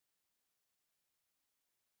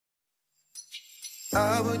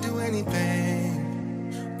I would do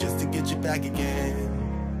anything just to get you back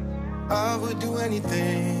again. I would do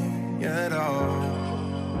anything at all.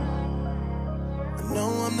 I know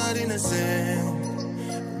I'm not innocent,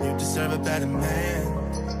 you deserve a better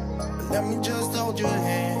man, but let me just hold your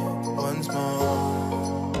hand once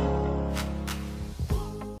more.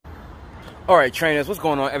 Alright trainers, what's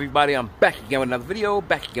going on everybody? I'm back again with another video,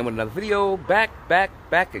 back again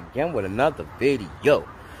with another video.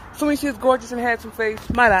 So when you see this gorgeous and handsome face,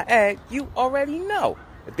 might I add, you already know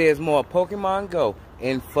that there's more Pokemon Go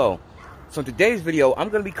info. So in today's video, I'm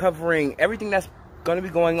going to be covering everything that's going to be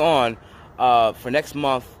going on for next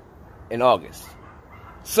month in August.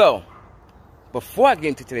 So, before I get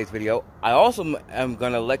into today's video, I also am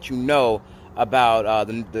going to let you know about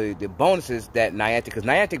the bonuses that Niantic, because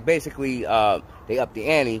Niantic basically, they upped the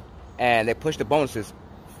ante and they pushed the bonuses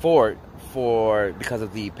forward because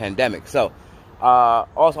of the pandemic. So,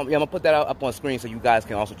 also, I'm going to put that up on screen so you guys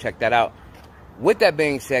can also check that out. With that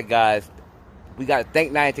being said, guys, we got to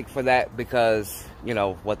thank Niantic for that because, you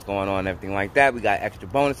know, what's going on and everything like that. We got extra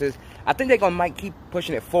bonuses. I think they're might keep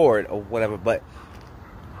pushing it forward or whatever, but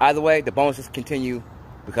either way, the bonuses continue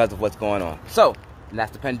because of what's going on. So, and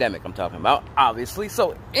that's the pandemic I'm talking about, obviously.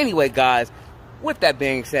 So, anyway, guys, with that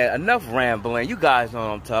being said, enough rambling. You guys know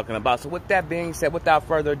what I'm talking about. So, with that being said, without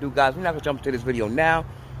further ado, guys, we're not going to jump into this video now,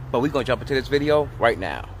 but we're going to jump into this video right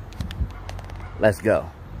now. Let's go.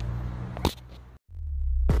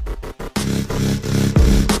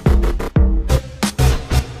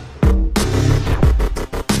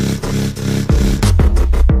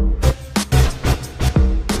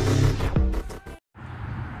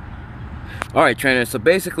 Alright trainers, so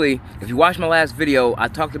basically, if you watched my last video, I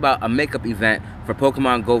talked about a makeup event for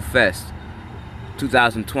Pokemon Go Fest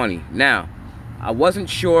 2020. Now, I wasn't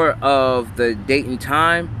sure of the date and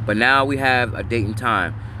time, but now we have a date and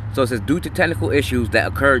time. So it says, due to technical issues that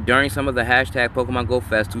occurred during some of the hashtag Pokemon Go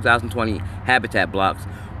Fest 2020 habitat blocks,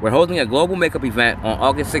 we're holding a global makeup event on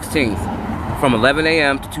August 16th from 11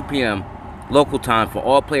 a.m. to 2 p.m. local time for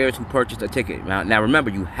all players who purchased a ticket. Now remember,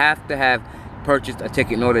 you have to have purchased a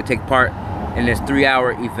ticket in order to take part in this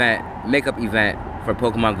 3-hour event, makeup event for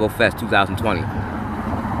Pokemon Go Fest 2020. If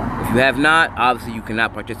you have not, obviously you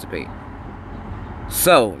cannot participate.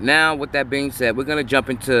 So, now with that being said, we're going to jump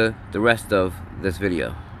into the rest of this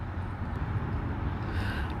video.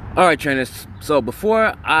 Alright trainers, so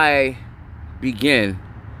before I begin,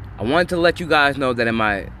 I wanted to let you guys know that in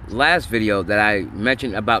my last video that I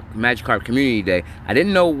mentioned about Magikarp Community Day, I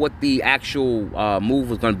didn't know what the actual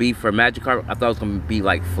move was going to be for Magikarp. I thought it was going to be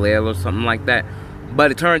like Flail or something like that.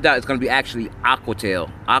 But it turned out it's going to be actually Aqua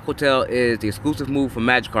Tail. Aqua Tail is the exclusive move for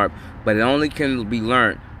Magikarp, but it only can be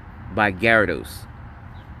learned by Gyarados.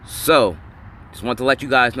 So, just want to let you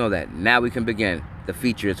guys know that. Now we can begin the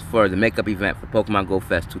features for the makeup event for Pokemon Go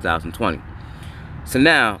Fest 2020. So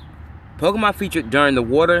now, Pokemon featured during the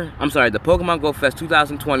Pokemon Go Fest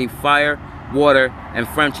 2020 Fire, Water, and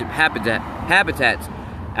Friendship Habitats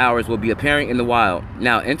hours will be appearing in the wild.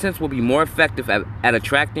 Now, Incense will be more effective at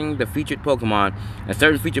attracting the featured Pokemon, and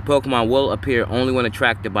certain featured Pokemon will appear only when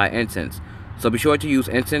attracted by Incense. So be sure to use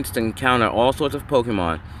Incense to encounter all sorts of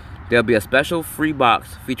Pokemon. There'll be a special free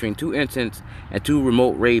box featuring 2 Incense and 2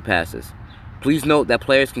 remote raid passes. Please note that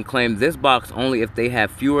players can claim this box only if they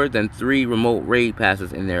have fewer than 3 remote raid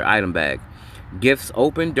passes in their item bag. Gifts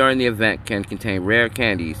opened during the event can contain rare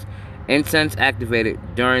candies. Incense activated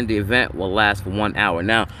during the event will last for 1 hour.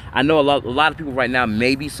 Now, I know a lot of people right now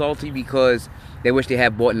may be salty because they wish they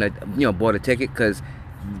had bought a ticket, because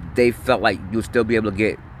they felt like you'll still be able to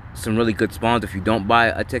get some really good spawns if you don't buy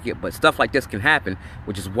a ticket. But stuff like this can happen,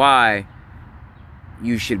 which is why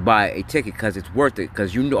you should buy a ticket, because it's worth it.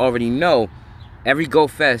 Because you already know every Go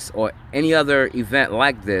Fest or any other event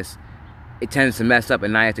like this, it tends to mess up,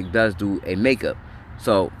 and Niantic does do a makeup.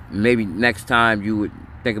 So maybe next time you would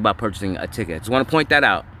think about purchasing a ticket. Just want to point that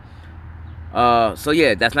out. So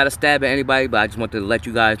yeah, that's not a stab at anybody, but I just want to let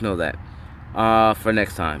you guys know that for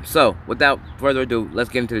next time. So without further ado, let's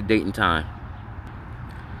get into the date and time.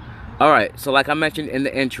 Alright, so like I mentioned in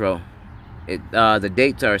the intro, the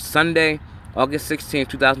dates are Sunday, August 16th,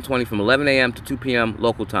 2020 from 11 a.m. to 2 p.m.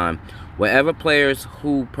 local time, wherever players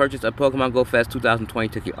who purchased a Pokemon Go Fest 2020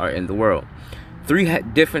 ticket are in the world. 3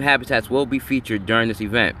 different habitats will be featured during this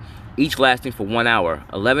event, each lasting for 1 hour.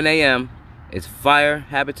 11 a.m. is Fire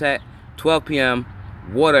Habitat, 12 p.m.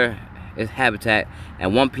 Water is Habitat,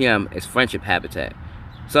 and 1 p.m. is Friendship Habitat.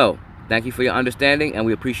 So, thank you for your understanding, and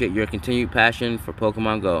we appreciate your continued passion for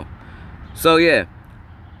Pokemon Go. So yeah,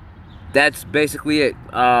 that's basically it.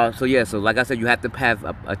 So like I said, you have to have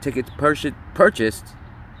a ticket purchased.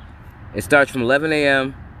 It starts from 11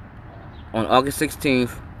 a.m. on August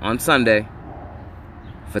 16th on Sunday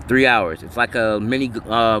for 3 hours. It's like a mini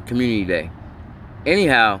community day.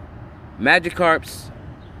 Anyhow, Magikarp's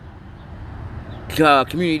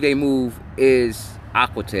community day move is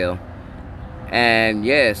Aqua Tail. And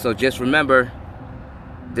yeah, so just remember,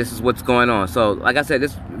 this is what's going on. So like I said,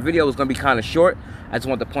 this video is going to be kind of short. I just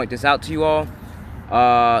want to point this out to you all.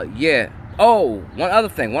 Yeah. Oh, one other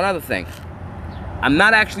thing. I'm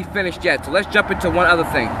not actually finished yet, so let's jump into one other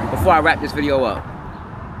thing before I wrap this video up.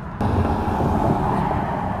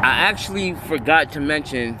 I actually forgot to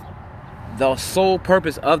mention the sole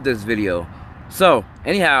purpose of this video. So,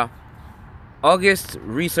 anyhow, August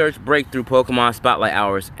research breakthrough Pokemon Spotlight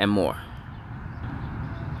Hours and more.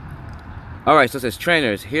 Alright, so it says,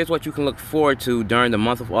 trainers, here's what you can look forward to during the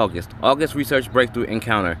month of August. August research breakthrough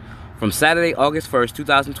encounter. From Saturday, August 1st,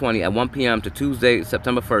 2020 at 1 p.m. to Tuesday,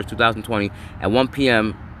 September 1st, 2020 at 1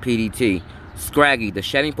 p.m. PDT. Scraggy, the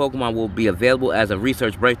shedding Pokemon, will be available as a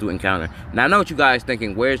research breakthrough encounter. Now, I know what you guys are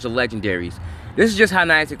thinking, where's the legendaries? This is just how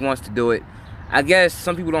Niantic wants to do it. I guess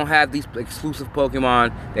some people don't have these exclusive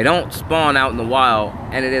Pokemon. They don't spawn out in the wild,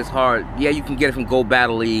 and it is hard. Yeah, you can get it from Go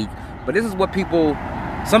Battle League, but this is what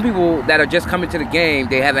some people that are just coming to the game,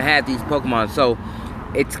 they haven't had these Pokemon, so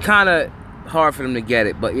it's kind of hard for them to get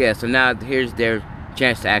it. But yeah, so now here's their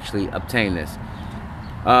chance to actually obtain this.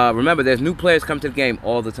 Remember, there's new players come to the game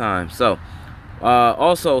all the time. So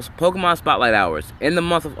also, Pokemon Spotlight Hours. In the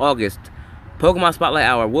month of August, Pokemon Spotlight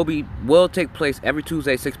Hour will take place every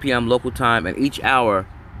Tuesday, 6 p.m. local time, and each hour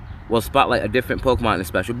will spotlight a different Pokemon in a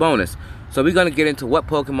special bonus. So we're going to get into what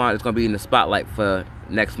Pokemon is going to be in the spotlight for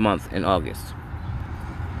next month in August.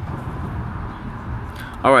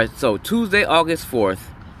 Alright, so Tuesday, August 4th,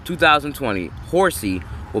 2020, Horsey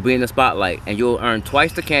will be in the spotlight, and you'll earn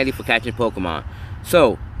twice the candy for catching Pokemon.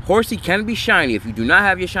 So, Horsey can be shiny. If you do not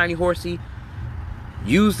have your shiny Horsey,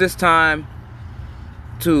 use this time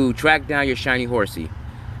to track down your shiny Horsey,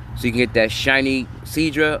 so you can get that shiny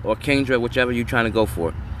Seadra or Kingdra, whichever you're trying to go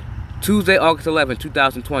for. Tuesday, August 11,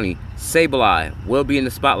 2020, Sableye will be in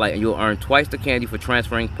the spotlight, and you'll earn twice the candy for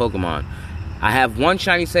transferring Pokemon. I have one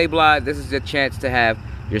shiny Sableye. This is your chance to have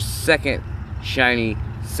your second shiny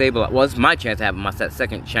Sableye. Well, it's my chance to have my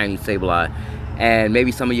second shiny Sableye, and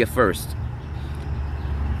maybe some of your first.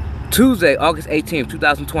 Tuesday, August 18th,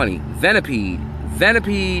 2020, Venipede.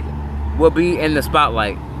 Venipede will be in the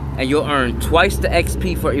spotlight, and you'll earn twice the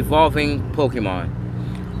XP for evolving Pokemon.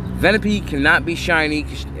 Venipede cannot be shiny.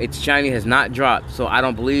 Its shiny has not dropped, so I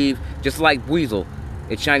don't believe, just like Weasel,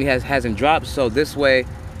 its shiny hasn't dropped, so this way,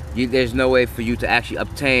 there's no way for you to actually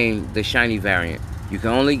obtain the shiny variant. You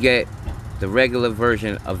can only get the regular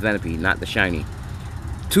version of Venipede, not the shiny.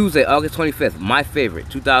 Tuesday, August 25th, my favorite,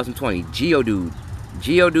 2020, Geodude.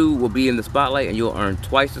 Geodude will be in the spotlight, and you'll earn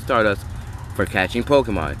twice the Stardust for catching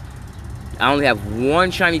Pokemon. I only have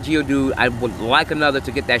one shiny Geodude. I would like another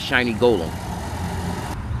to get that shiny Golem.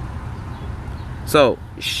 So,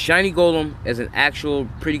 shiny Golem is an actual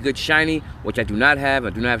pretty good shiny, which I do not have. I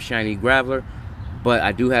do not have shiny Graveler, but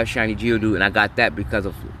I do have shiny Geodude, and I got that because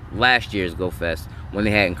of last year's Go Fest when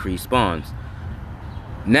they had increased spawns.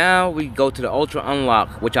 Now we go to the Ultra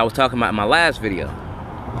Unlock, which I was talking about in my last video.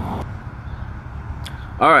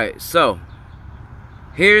 Alright, so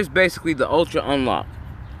here's basically the Ultra Unlock,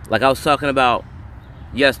 like I was talking about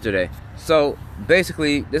yesterday. So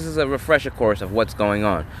basically, this is a refresher course of what's going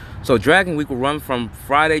on. So Dragon Week will run from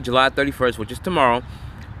Friday, July 31st, which is tomorrow,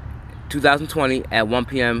 2020 at 1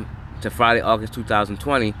 p.m. to Friday, August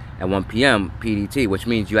 2020 at 1 p.m. PDT, which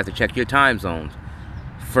means you have to check your time zones.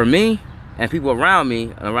 For me and people around me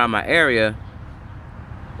and around my area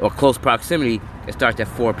or close proximity, it starts at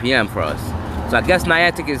 4 p.m. for us. So I guess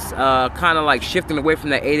Niantic is kind of like shifting away from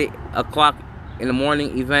the 8 o'clock in the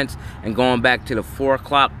morning events and going back to the 4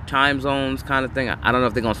 o'clock time zones kind of thing. I don't know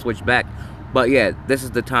if they're going to switch back, but yeah, this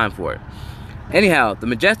is the time for it. Anyhow, the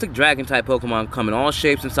majestic dragon type Pokemon come in all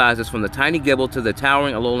shapes and sizes, from the tiny Gibble to the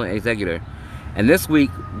towering Alolan Exeggutor. And this week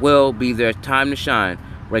will be their time to shine.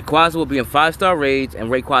 Rayquaza will be in 5-star raids, and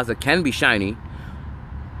Rayquaza can be shiny.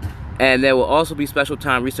 And there will also be special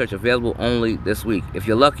time research available only this week. If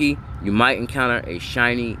you're lucky, you might encounter a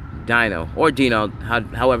shiny Dino, or Dino,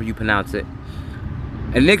 however you pronounce it.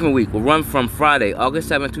 Enigma Week will run from Friday, August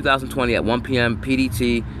 7, 2020 at 1 p.m.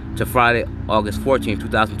 PDT to Friday, August 14,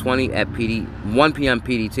 2020 at 1 p.m.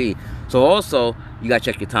 PDT. So also, you gotta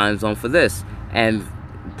check your time zone for this. And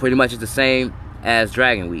pretty much it's the same as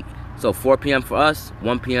Dragon Week. So 4 p.m. for us,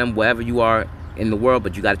 1 p.m. wherever you are in the world,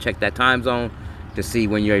 but you gotta check that time zone to see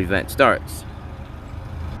when your event starts.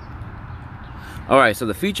 Alright, so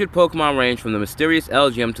the featured Pokemon range from the mysterious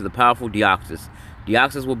Elgyem to the powerful Deoxys.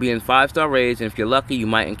 Deoxys will be in 5-star raids, and if you're lucky, you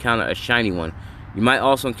might encounter a shiny one. You might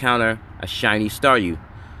also encounter a shiny Staryu.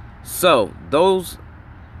 So, those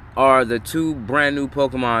are the two brand new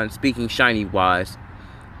Pokemon, speaking shiny-wise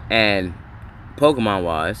and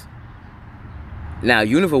Pokemon-wise. Now,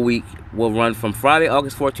 Unova Week will run from Friday,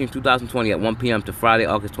 August 14, 2020 at 1 p.m. to Friday,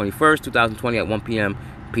 August 21st, 2020 at 1 p.m.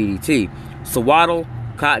 PDT. Sawaddle,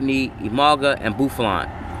 Cottony, Emolga, and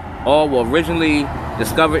Bouffalant, all were originally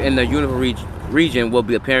discovered in the Unova region, will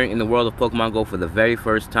be appearing in the world of Pokemon Go for the very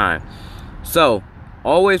first time. So,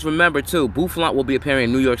 always remember too, Bouffalant will be appearing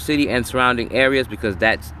in New York City and surrounding areas because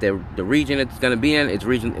that's the region it's going to be in. It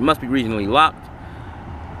must be regionally locked,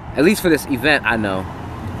 at least for this event, I know.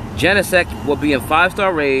 Genesect will be in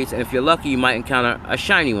 5-star raids, and if you're lucky, you might encounter a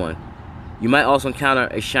shiny one. You might also encounter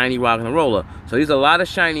a shiny Roggenrola. So these are a lot of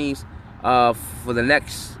shinies for the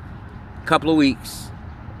next couple of weeks,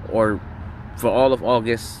 or for all of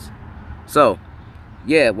August. So,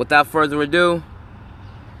 yeah, without further ado,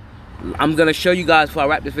 I'm going to show you guys, before I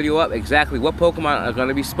wrap this video up, exactly what Pokemon are going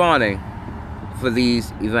to be spawning for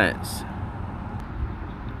these events.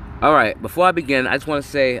 Alright, before I begin, I just want to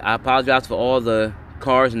say I apologize for all the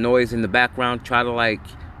cars and noise in the background. Try to, like,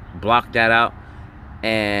 block that out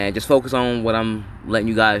and just focus on what I'm letting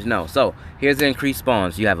you guys know. So, here's the increased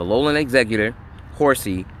spawns. You have a Alolan Exeggutor,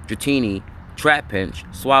 Horsey, Dratini, Trapinch,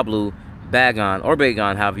 Swablu, Bagon, or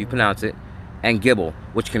Bagon, however you pronounce it, and Gibble,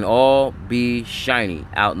 which can all be shiny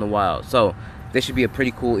out in the wild. So, this should be a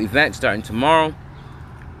pretty cool event starting tomorrow.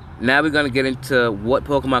 Now we're going to get into what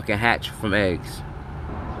Pokemon can hatch from eggs.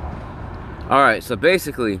 Alright, so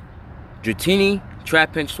basically, Dratini,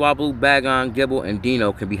 Trapinch, Swablu, Bagon, Gibble, and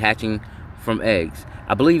Dino can be hatching from eggs.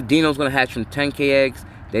 I believe Dino's going to hatch from 10k eggs.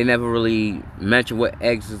 They never really mentioned what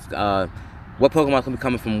eggs is, what Pokemon can be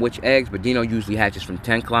coming from which eggs, but Dino usually hatches from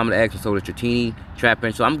 10-kilometer eggs, and so does Dratini,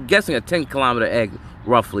 Trapinch. So I'm guessing a 10-kilometer egg,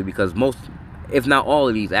 roughly, because most, if not all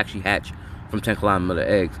of these, actually hatch from 10-kilometer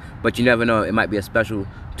eggs. But you never know, it might be a special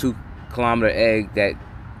 2-kilometer egg that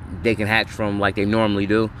they can hatch from like they normally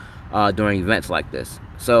do during events like this.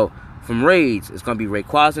 So, from raids, it's going to be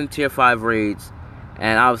Rayquaza, Tier 5 raids,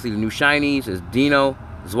 and obviously the new shinies is Dino,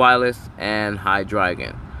 Zweilous, and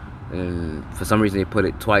Hydreigon. And for some reason they put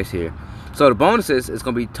it twice here. So the bonuses is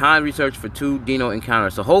going to be time research for 2 Dino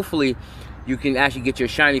encounters. So hopefully you can actually get your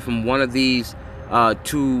shiny from one of these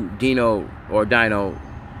 2 Dino or Dino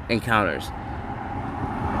encounters.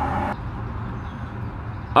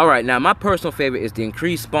 Alright, now my personal favorite is the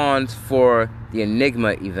increased spawns for the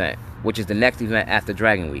Enigma event, which is the next event after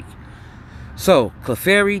Dragon Week. So,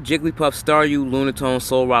 Clefairy, Jigglypuff, Staryu, Lunatone,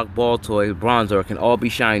 Solrock, Baltoy, Bronzor can all be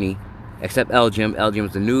shiny, except Elgyem. Elgyem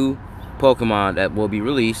is the new Pokemon that will be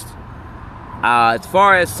released. As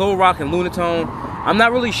far as Solrock and Lunatone, I'm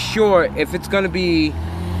not really sure if it's going to be...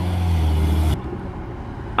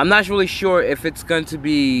 I'm not really sure if it's going to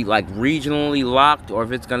be like regionally locked, or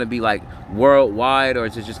if it's going to be like worldwide, or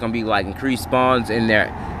is it just going to be like increased spawns in their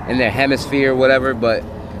hemisphere or whatever. But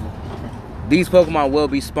these Pokemon will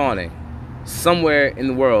be spawning somewhere in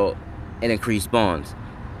the world in increased spawns.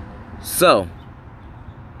 So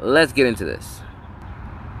let's get into this.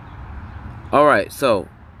 Alright, so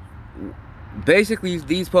basically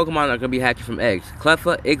these Pokemon are going to be hatching from eggs.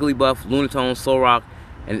 Cleffa, Igglybuff, Lunatone, Solrock,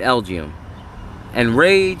 and Elgyem. And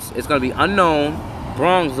raids, it's going to be Unknown,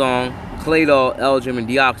 Bronzong, Claydol, Elgyem, and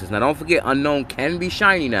Deoxys. Now, don't forget, Unknown can be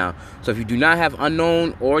shiny now. So if you do not have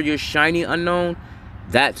Unknown or your shiny Unknown,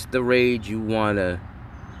 that's the raid you want to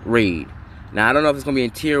raid. Now, I don't know if it's going to be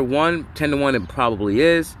in Tier 1. 10-to-1, it probably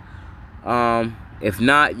is. If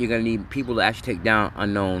not, you're going to need people to actually take down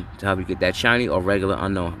Unknown to help you get that shiny or regular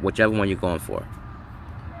Unknown, whichever one you're going for.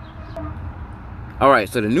 Alright,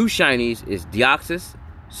 so the new shinies is Deoxys,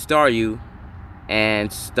 Staryu, and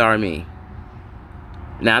Starmie.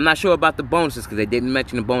 Now, I'm not sure about the bonuses because they didn't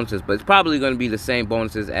mention the bonuses, but it's probably going to be the same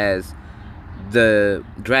bonuses as the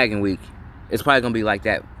Dragon Week. It's probably going to be like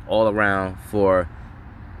that all around for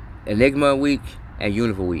Enigma Week and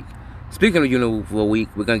Unova Week. Speaking of Unova Week,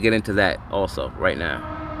 we're going to get into that also right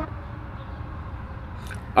now.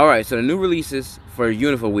 Alright, so the new releases for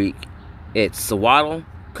Unova Week, it's Sawaddle,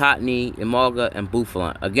 Cottony, Emolga, and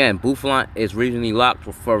Bouffalant. Again, Bouffalant is regionally locked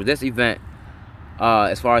for this event,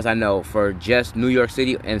 as far as I know, for just New York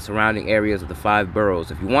City and surrounding areas of the 5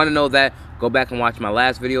 boroughs. If you want to know that, go back and watch my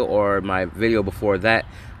last video or my video before that,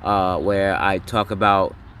 where I talk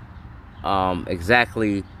about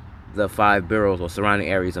exactly the 5 boroughs or surrounding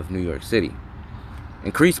areas of New York City.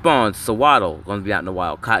 Increased spawns, Sawaddle going to be out in the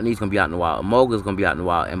wild, Cottony's going to be out in the wild, Emolga's going to be out in the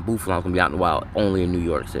wild, and Bouffalant's going to be out in the wild only in New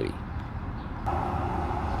York City.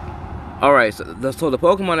 Alright, so the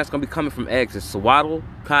Pokemon that's going to be coming from eggs is Swaddle,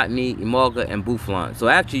 Cottonee, Emolga, and Bouffalant. So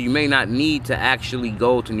actually, you may not need to actually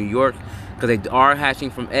go to New York, because they are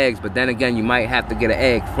hatching from eggs, but then again, you might have to get an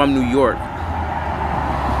egg from New York,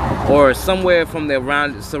 or somewhere from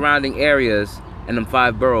the surrounding areas and them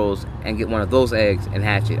 5 boroughs, and get one of those eggs and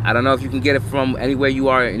hatch it. I don't know if you can get it from anywhere you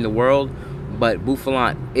are in the world, but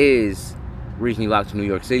Bouffalant is regionally locked to New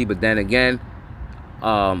York City. But then again,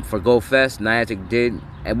 for Go Fest, Niantic did,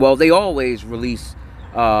 and well, they always release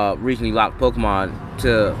regionally locked Pokemon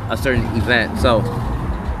to a certain event. So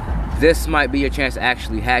this might be your chance to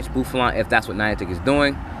actually hatch Bouffalant if that's what Niantic is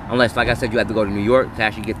doing. Unless, like I said, you have to go to New York to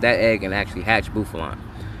actually get that egg and actually hatch Bouffalant.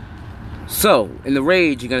 So, in the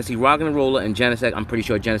Rage, you're going to see Roggenrola and Genesect. I'm pretty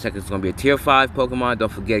sure Genesect is going to be a Tier 5 Pokemon.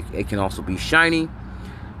 Don't forget, it can also be shiny.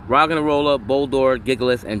 Roggenrola, Boldore,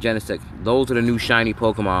 Gigalith, and Genesect. Those are the new shiny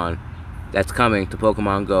Pokemon that's coming to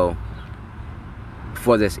Pokemon Go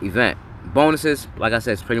for this event. Bonuses, like I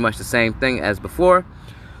said, it's pretty much the same thing as before.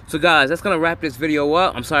 So guys, that's going to wrap this video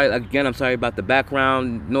up. I'm sorry, again, I'm sorry about the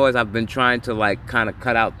background noise. I've been trying to like kind of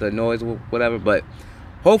cut out the noise or whatever, but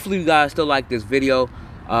hopefully you guys still like this video.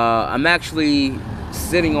 I'm actually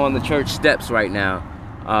sitting on the church steps right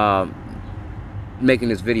now, making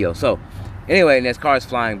this video. So anyway, and there's cars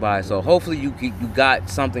flying by, so hopefully you got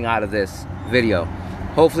something out of this video.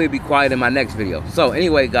 Hopefully it'll be quiet in my next video. So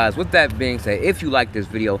anyway guys, with that being said, if you like this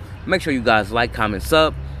video, make sure you guys like, comment,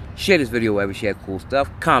 sub, share this video wherever you share cool stuff,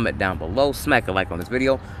 comment down below, smack a like on this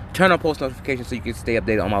video, turn on post notifications so you can stay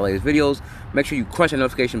updated on my latest videos. Make sure you crush the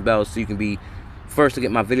notification bell so you can be first to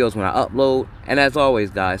get my videos when I upload. And as always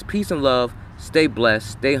guys, peace and love, stay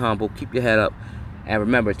blessed, stay humble, keep your head up, and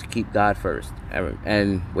remember to keep God first.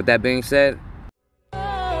 And with that being said,